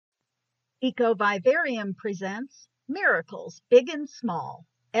EcoVivarium presents Miracles Big and Small,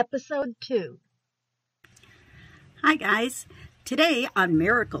 Episode 2. Hi guys, today on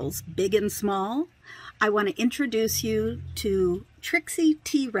Miracles Big and Small, I want to introduce you to Trixie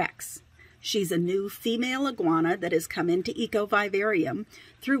T-Rex. She's a new female iguana that has come into EcoVivarium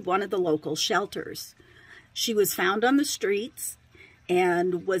through one of the local shelters. She was found on the streets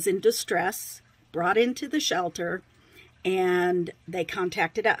and was in distress, brought into the shelter, and they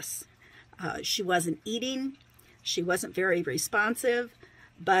contacted us. She wasn't eating, she wasn't very responsive,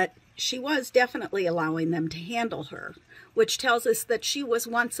 but she was definitely allowing them to handle her, which tells us that she was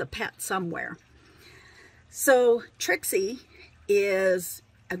once a pet somewhere. So Trixie is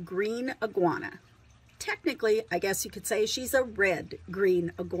a green iguana. Technically, I guess you could say she's a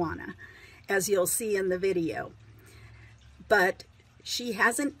red-green iguana, as you'll see in the video. But she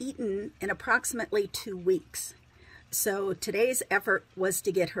hasn't eaten in approximately 2 weeks. So today's effort was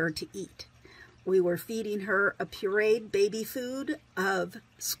to get her to eat. We were feeding her a pureed baby food of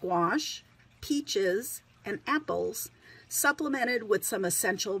squash, peaches, and apples, supplemented with some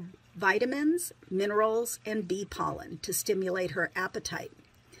essential vitamins, minerals, and bee pollen to stimulate her appetite.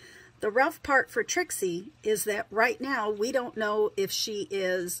 The rough part for Trixie is that right now we don't know if she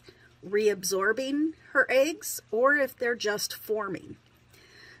is reabsorbing her eggs or if they're just forming.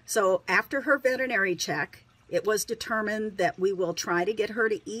 So after her veterinary check, it was determined that we will try to get her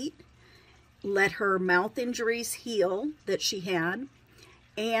to eat, let her mouth injuries heal that she had,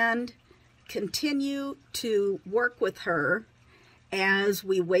 and continue to work with her as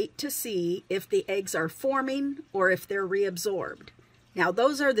we wait to see if the eggs are forming or if they're reabsorbed. Now,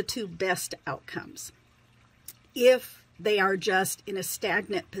 those are the two best outcomes. If they are just in a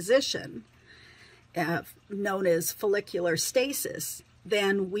stagnant position, known as follicular stasis,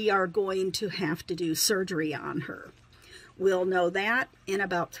 then we are going to have to do surgery on her. We'll know that in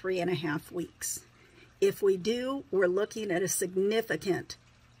about 3.5 weeks. If we do, we're looking at a significant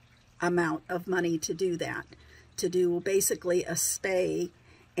amount of money to do that, to do basically a spay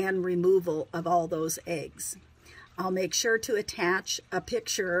and removal of all those eggs. I'll make sure to attach a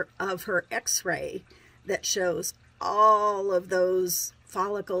picture of her x-ray that shows all of those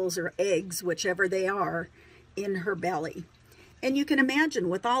follicles or eggs, whichever they are, in her belly. And you can imagine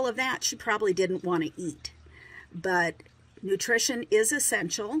with all of that, she probably didn't want to eat. But nutrition is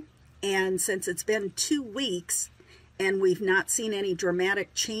essential, and since it's been 2 weeks and we've not seen any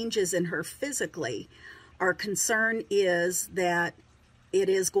dramatic changes in her physically, our concern is that it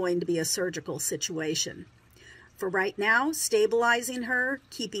is going to be a surgical situation. For right now, stabilizing her,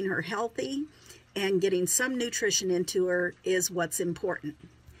 keeping her healthy, and getting some nutrition into her is what's important.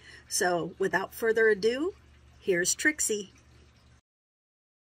 So without further ado, here's Trixie.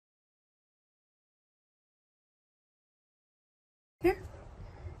 Here,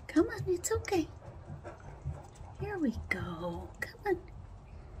 come on, it's okay. Here we go. Come on.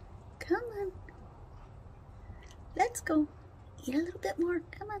 Come on. Let's go. Eat a little bit more.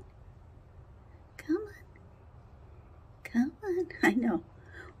 Come on. Come on. Come on. I know.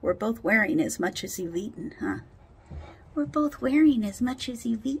 We're both wearing as much as you've eaten, huh? We're both wearing as much as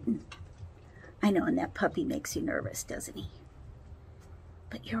you've eaten. I know, and that puppy makes you nervous, doesn't he?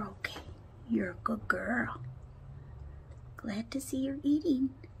 But you're okay. You're a good girl. Glad to see you're eating.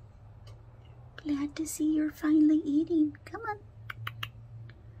 Glad to see you're finally eating. Come on.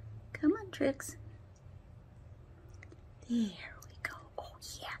 Come on, Trix. There we go. Oh,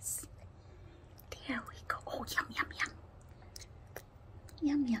 yes. There we go. Oh, yum, yum, yum.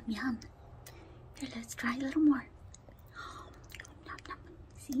 Yum, yum, yum. Here, let's try a little more. Oh, yum, yum.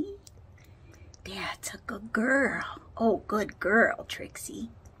 See? That's a good girl. Oh, good girl, Trixie.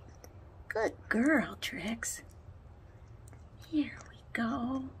 Good girl, Trix. Here we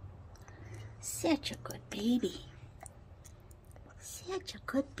go. Such a good baby. Such a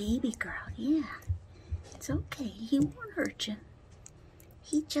good baby girl, yeah. It's okay, he won't hurt you.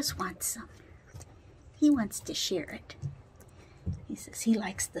 He just wants some. He wants to share it. He says he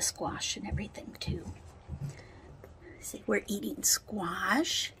likes the squash and everything too. See, we're eating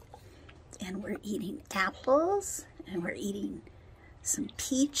squash, and we're eating apples, and we're eating some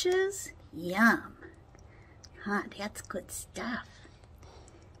peaches. Yum. Huh, that's good stuff.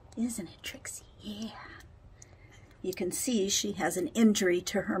 Isn't it, Trixie? Yeah. You can see she has an injury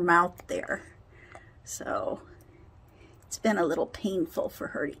to her mouth there. So it's been a little painful for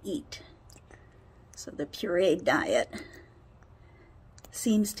her to eat. So the pureed diet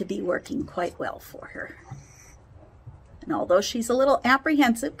seems to be working quite well for her. And although she's a little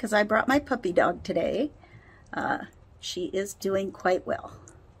apprehensive because I brought my puppy dog today, she is doing quite well.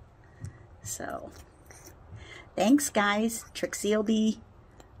 So thanks, guys. Trixie will be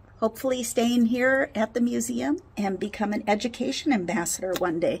hopefully staying here at the museum and become an education ambassador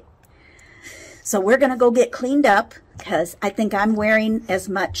one day. So we're going to go get cleaned up because I think I'm wearing as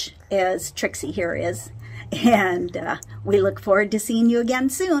much as Trixie here is. And we look forward to seeing you again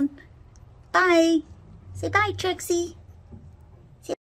soon. Bye. Say bye, Trixie.